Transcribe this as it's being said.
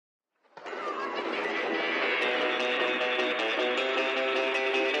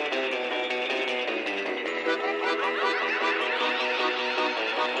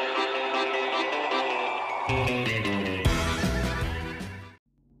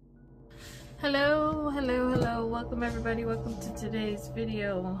Hello, welcome everybody, welcome to today's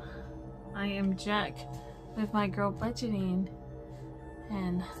video. I am Jack with my girl budgeting,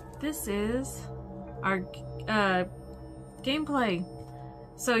 and this is our gameplay.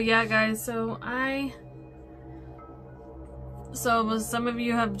 So yeah guys, some of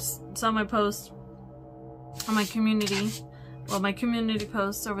you have saw my post on my community, my community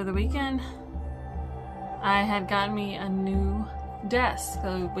posts over the weekend. I had gotten me a new desk.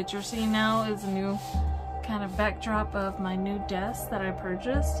 So what you're seeing now is a new kind of backdrop of my new desk that I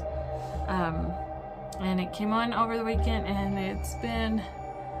purchased, and it came on over the weekend, and it's been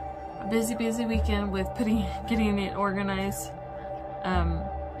a busy weekend with getting it organized.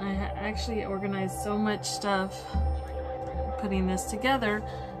 I actually organized so much stuff putting this together.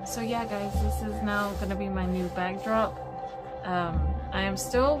 So yeah guys, this is now gonna be my new backdrop. I am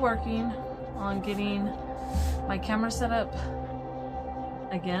still working on getting my camera set up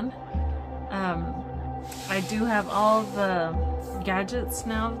again. I do have all the gadgets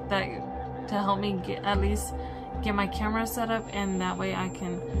now to help me at least get my camera set up, and that way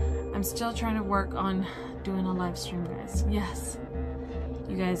I'm still trying to work on doing a live stream, guys. Yes,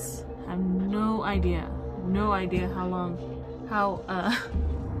 you guys have no idea how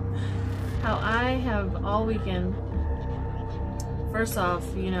I have all weekend. First off,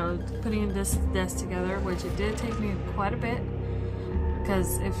 you know, putting this desk together, which it did take me quite a bit.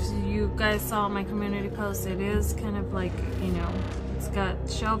 Because if you guys saw my community post, it is kind of like, you know, it's got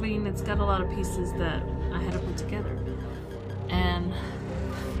shelving, it's got a lot of pieces that I had to put together. And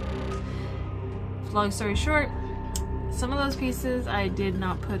long story short, some of those pieces I did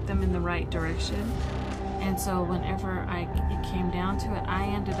not put them in the right direction. And so whenever it came down to it, I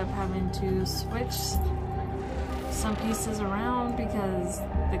ended up having to switch some pieces around because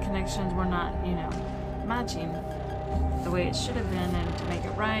the connections were not, you know, matching the way it should have been, and to make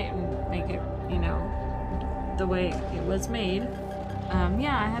it right and make it, you know, the way it was made.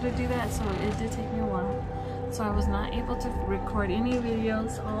 Yeah, I had to do that, so it did take me a while. So I was not able to record any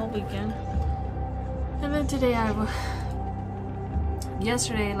videos all weekend. And then today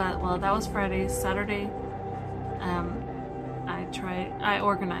yesterday, well, that was Friday. Saturday, I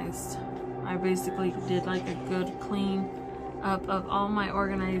organized. I basically did like a good clean up of all my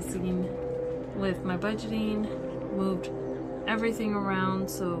organizing with my budgeting, moved everything around.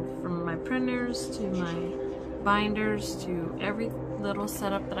 So from my printers to my binders to every little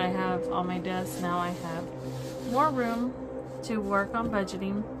setup that I have on my desk, now I have more room to work on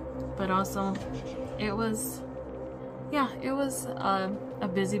budgeting. But also it was a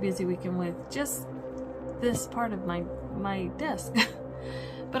busy weekend with just this part of my desk.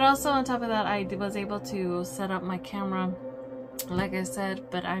 But also on top of that, I was able to set up my camera, like I said,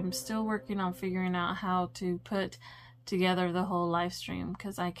 but I'm still working on figuring out how to put together the whole live stream,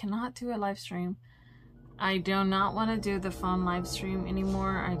 because I cannot do a live stream. I do not want to do the phone live stream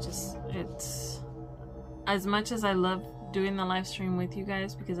anymore. It's as much as I love doing the live stream with you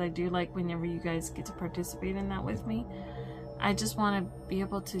guys, because I do like whenever you guys get to participate in that with me. I just want to be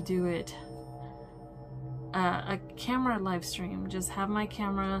able to do it a camera live stream, just have my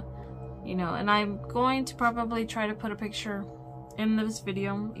camera, you know, and I'm going to probably try to put a picture in this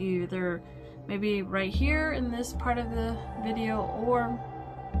video, either maybe right here in this part of the video, or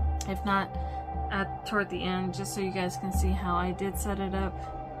if not toward the end, just so you guys can see how I did set it up.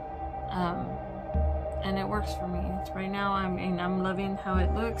 And it works for me. Right now I'm loving how it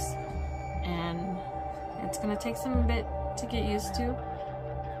looks, and it's gonna take some bit to get used to,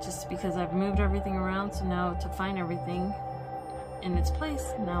 just because I've moved everything around. So now to find everything in its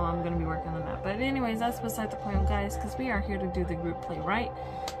place, now I'm going to be working on that. But anyways, that's beside the point, guys, because we are here to do the group play, right?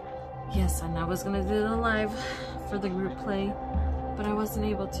 Yes, and I was going to do the live for the group play, but I wasn't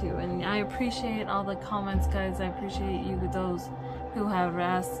able to. And I appreciate all the comments, guys. I appreciate you, those who have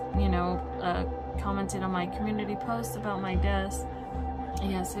asked, you know, commented on my community post about my desk.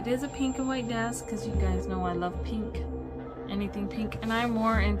 Yes, it is a pink and white desk, because you guys know I love pink. Anything pink, and I'm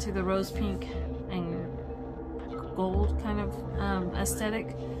more into the rose pink and gold kind of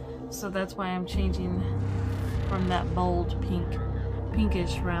aesthetic, so that's why I'm changing from that bold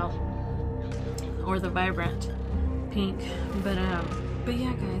pinkish route, or the vibrant pink. But yeah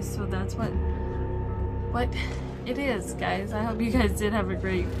guys, so that's what it is, guys. I hope you guys did have a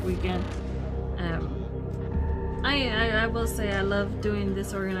great weekend. I will say I love doing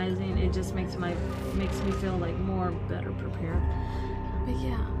this organizing. It just makes me feel like better prepared. But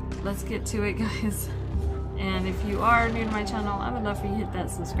yeah, let's get to it, guys. And if you are new to my channel, I would love for you to hit that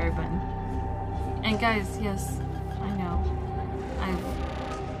subscribe button. And guys, yes, I know I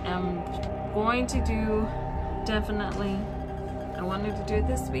am going to do, definitely, I wanted to do it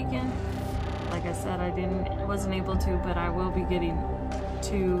this weekend, like I said, wasn't able to, but I will be getting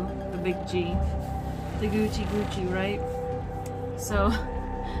to the big G, the Gucci, right? So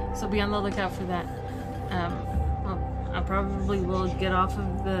be on the lookout for that. I probably will get off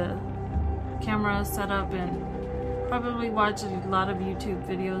of the camera setup and probably watch a lot of YouTube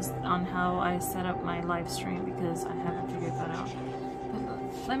videos on how I set up my live stream, because I haven't figured that out.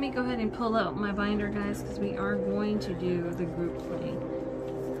 But let me go ahead and pull out my binder, guys, because we are going to do the group play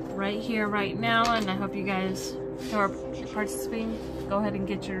right here, right now, and I hope you guys who are participating, go ahead and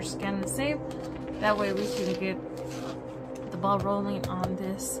get your scan and save. That way we can get the ball rolling on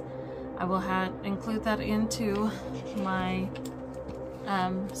this. I will include that into my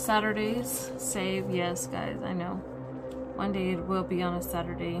Saturdays save. Yes, guys, I know. One day it will be on a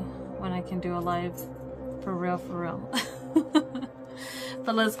Saturday when I can do a live for real.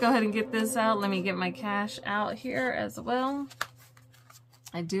 But let's go ahead and get this out. Let me get my cash out here as well.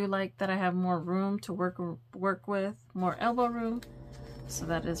 I do like that I have more room to work with, more elbow room. So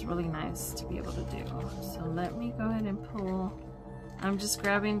that is really nice to be able to do. So let me go ahead and pull. I'm just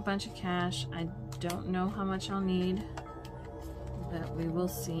grabbing a bunch of cash. I don't know how much I'll need, but we will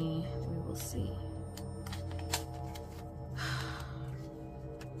see. We will see.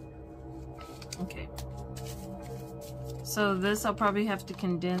 Okay. So this I'll probably have to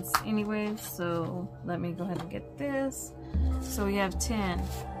condense anyway. So let me go ahead and get this. So we have 10,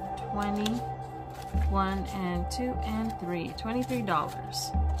 20, 1 and 2 and 3. $23.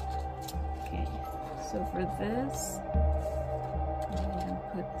 Okay. So for this, I'm going to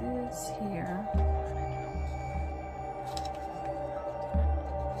put this here.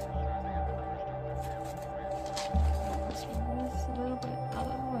 Let's move this a little bit out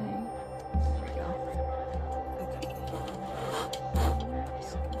of the way. There we go.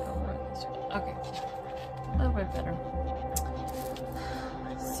 Okay. A little bit better.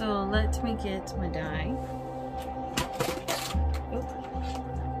 So let me get my die. Oop.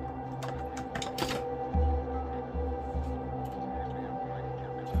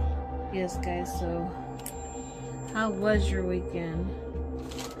 Yes, guys, so how was your weekend?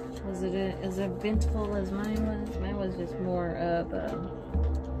 Was it as eventful as mine was? Mine was just more of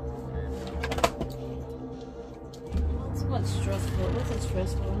somewhat stressful. It wasn't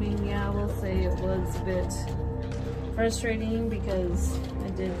stressful. I mean, yeah, I will say it was a bit frustrating because I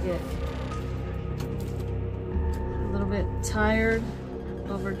did get a little bit tired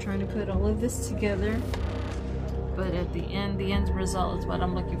over trying to put all of this together. But at the end result is what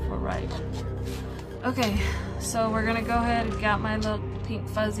I'm looking for, right? Okay, so we're gonna go ahead and got my little pink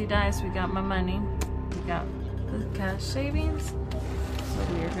fuzzy dice. We got my money. We got the cash savings. So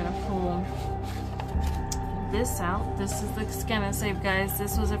we are gonna pull this out. This is the scan and save, guys.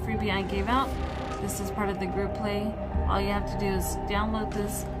 This was a freebie I gave out. This is part of the group play. All you have to do is download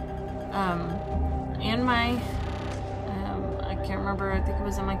this in my, I can't remember, I think it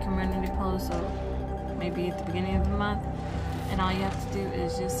was in my community post, so maybe at the beginning of the month. And all you have to do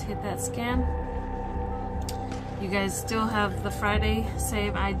is just hit that scan. You guys still have the Friday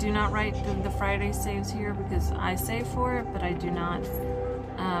save. I do not write the Friday saves here because I save for it, but I do not,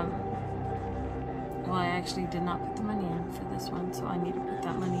 well, I actually did not put the money in for this one, so I need to put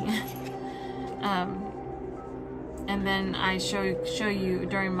that money in. And then I show you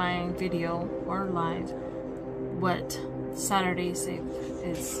during my video or live what Saturday save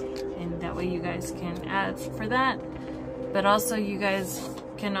is, and that way you guys can add for that. But also you guys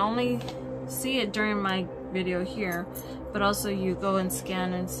can only see it during my video here, but also you go and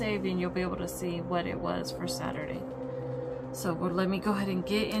scan and save and you'll be able to see what it was for Saturday. So let me go ahead and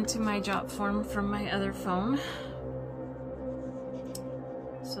get into my job form from my other phone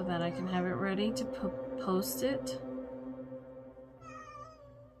so that I can have it ready to post it.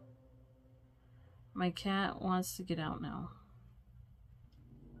 My cat wants to get out now.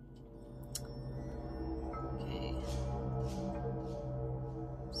 Okay.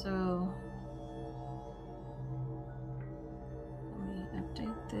 So let me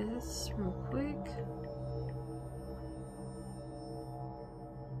update this real quick.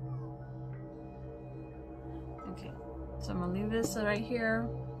 Okay, so I'm gonna leave this right here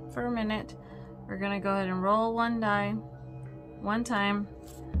for a minute. We're gonna go ahead and roll one die, one time.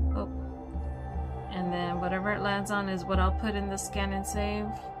 Oh. And then whatever it lands on is what I'll put in the scan and save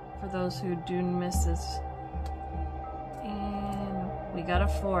for those who do miss this. And we got a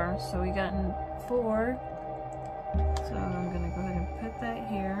 4, so we got 4. So I'm gonna go ahead and put that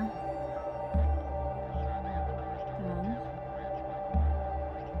here. Done.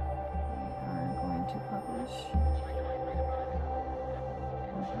 We are going to publish.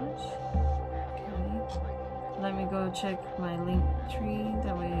 Publish. Okay. Let me go check my link tree.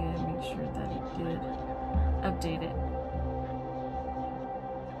 That way I make sure that it did update it.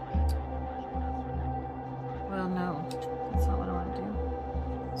 Well, no, that's not what I want to do.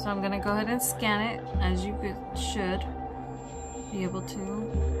 So I'm gonna go ahead and scan it, as you should be able to.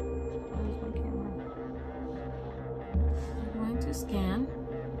 Where's my camera? I'm going to scan.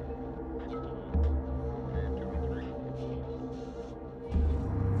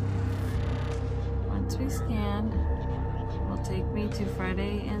 Once we scan, it will take me to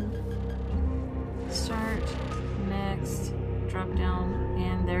Friday and start, next, drop down,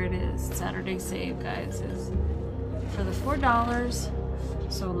 and there it is. Saturday save, guys, is for the $4.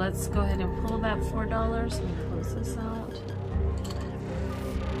 So let's go ahead and pull that $4. Let me close this out.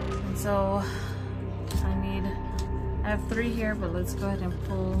 And so I have 3 here, but let's go ahead and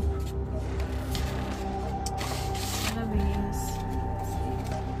pull one of these.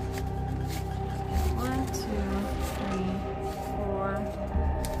 1, 2, 3, 4,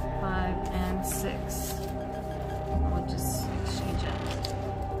 5, and 6. We'll just exchange it.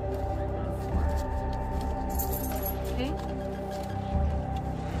 4. Okay.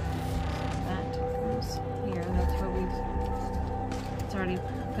 That goes here. That's what we've. It's already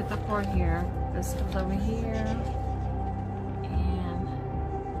put the 4 here. This goes over here. And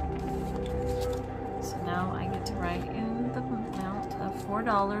so now I get to write in the amount of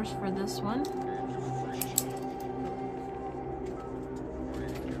 $4 for this one.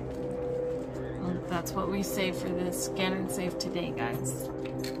 That's what we save for this scan and save today, guys.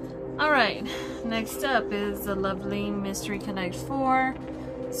 Alright, next up is the lovely Mystery Connect 4.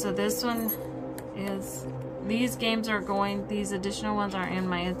 So this one is, these games are going, these additional ones are in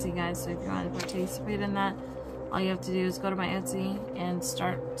my Etsy, guys. So if you want to participate in that, all you have to do is go to my Etsy and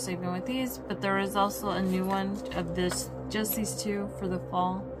start saving with these. But there is also a new one of this, just these 2 for the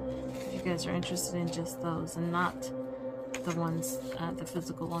fall. If you guys are interested in just those and not the ones, the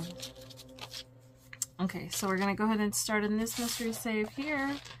physical one. Okay, so we're gonna go ahead and start in this mystery save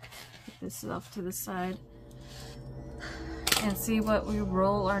here. Put this off to the side. And see what we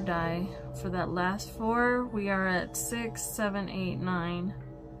roll our die. For that last 4, we are at 6, 7, 8, 9.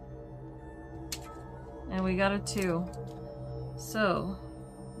 And we got a 2. So,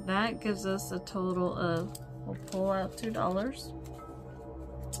 that gives us a total of, we'll pull out $2.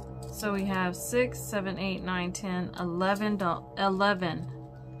 So we have 6, 7, 8, 9, 10, 11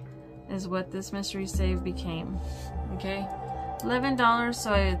 is what this mystery save became. Okay, $11.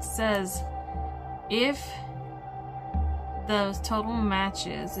 So it says if the total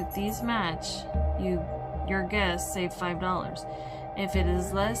matches, if these match, your guess save $5. If it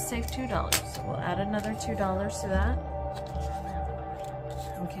is less, save $2. So we'll add another $2 to that.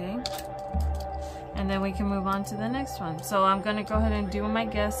 Okay, and then we can move on to the next one. So I'm gonna go ahead and do my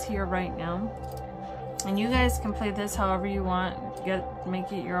guess here right now. And you guys can play this however you want,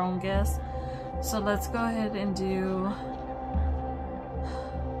 make it your own guess. So let's go ahead and do,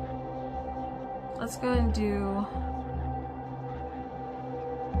 let's do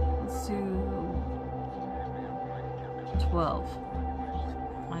 12.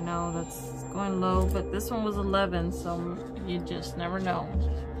 I know that's going low, but this one was 11, so you just never know.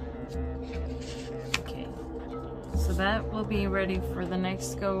 Okay, so that will be ready for the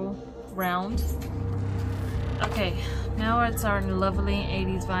next go round. Okay, now it's our lovely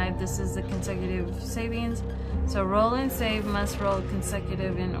 80s vibe. This is the consecutive savings. So roll and save must roll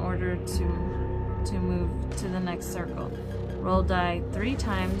consecutive in order to move to the next circle. Roll die 3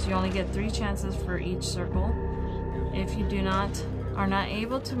 times. You only get 3 chances for each circle. If you are not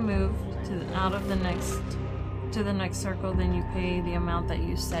able to move out of the next circle, then you pay the amount that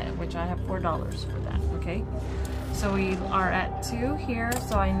you set, which I have $4 for that. Okay. So we are at 2 here,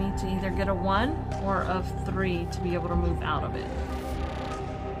 so I need to either get a 1 or of 3 to be able to move out of it.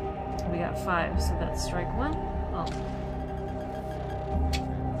 We got 5, so that's strike 1. Oh.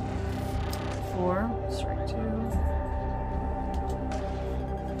 4, strike 2.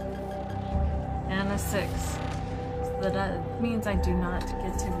 And a 6. So that means I do not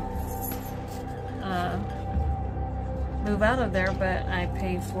get to move out of there, but I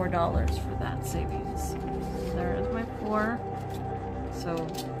pay $4 for that savings. There is my 4, so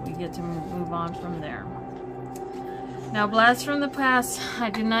we get to move on from there. Now, Blast from the Past, I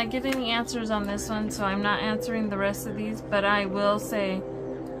did not get any answers on this one, so I'm not answering the rest of these, but I will say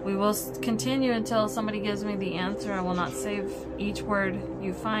we will continue until somebody gives me the answer. I will not save each word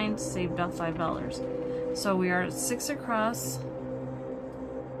you find, saved off $5. So we are at 6 across.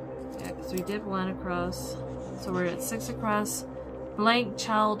 Yeah, because we did 1 across. So we're at 6 across. Blank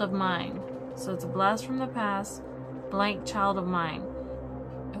Child of Mine. So it's a Blast from the Past, Blank Child of Mine.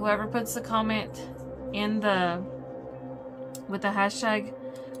 Whoever puts the comment in the with the hashtag,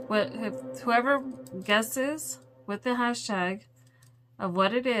 whoever guesses with the hashtag of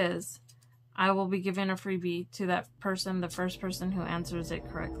what it is, I will be giving a freebie to that person, the first person who answers it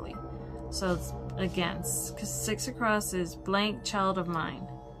correctly. So it's, again, because 6 across is blank child of mine.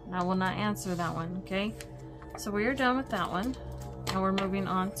 And I will not answer that one, okay? So we are done with that one. Now we're moving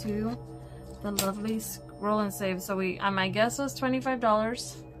on to the lovely scroll and save. So my guess was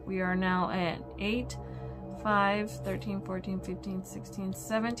 $25. We are now at $8, $5, $13, $14, $15, $16,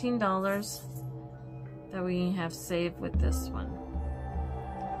 $17 that we have saved with this one.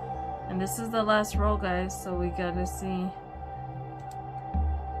 And this is the last roll, guys, so we gotta see.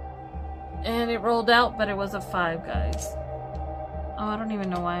 And it rolled out, but it was a 5, guys. Oh, I don't even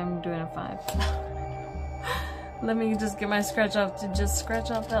know why I'm doing a 5. Let me just get my scratch off to just scratch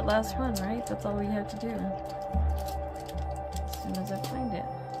off that last one, right? That's all we have to do. As soon as I find it.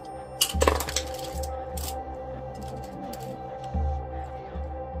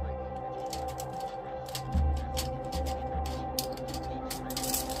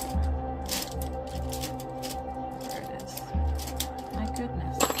 There it is. My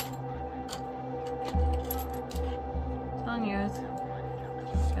goodness. I'm telling you,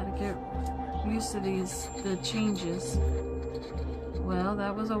 gotta get used to the changes. Well,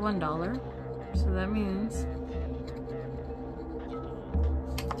 that was a $1, so that means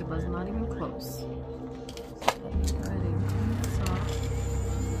it was not even close. So let me go ahead and clean this off.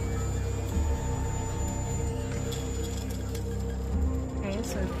 Okay,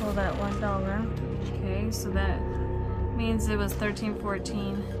 so I pull that $1. Okay, so that means it was $13,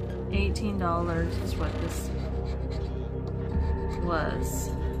 $14, $18 is what this was.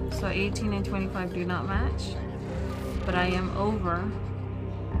 So 18 and 25 do not match, but I am over,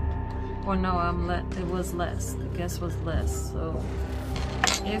 or no, it was less. The guess was less. So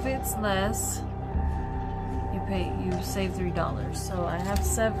if it's less, you save $3. So I have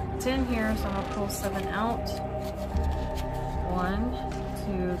 10 here, so I'm gonna pull 7 out. 1,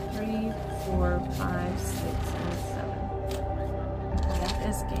 2, 3, 4, 5, 6, and 7. That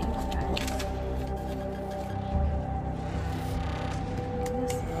is game, guys.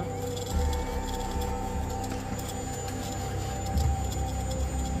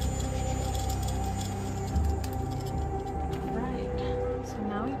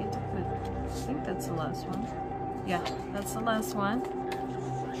 Yeah, that's the last one.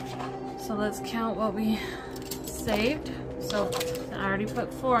 So let's count what we saved. So I already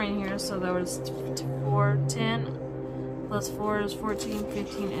put 4 in here, so there was 4, 10 plus 4 is 14,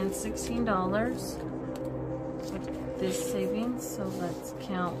 15, and $16 with this savings. So let's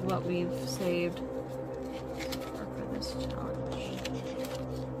count what we've saved for this challenge.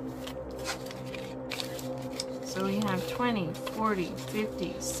 So we have 20, 40,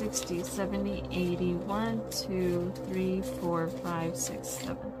 50, 60, 70, 80, 1, 2, 3, 4, 5, 6,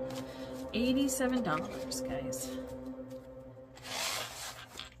 7. $87, guys.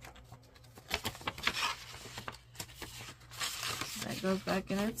 So that goes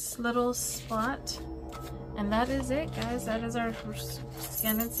back in its little spot. And that is it, guys. That is our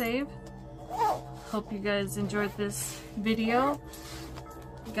scan and save. Hope you guys enjoyed this video.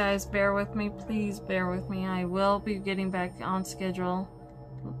 Guys, bear with me, please bear with me. I will be getting back on schedule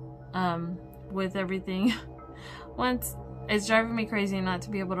with everything. Once it's driving me crazy not to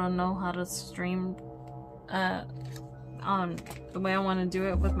be able to know how to stream on the way I want to do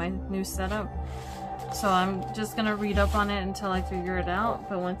it with my new setup. So I'm just gonna read up on it until I figure it out,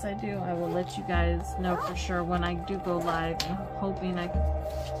 but once I do, I will let you guys know for sure when I do go live, and hoping I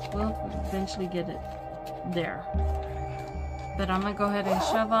will eventually get it there. But I'm gonna go ahead and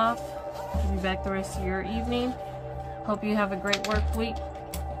shove off. I'll be back the rest of your evening. Hope you have a great work week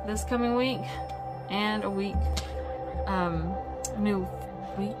this coming week, and a week, new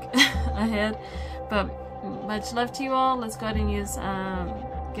week ahead. But much love to you all. Let's go ahead and use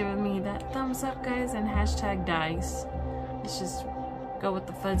giving me that thumbs up, guys, and hashtag dice. Let's just go with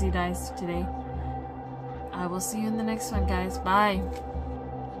the fuzzy dice today. I will see you in the next one, guys. Bye.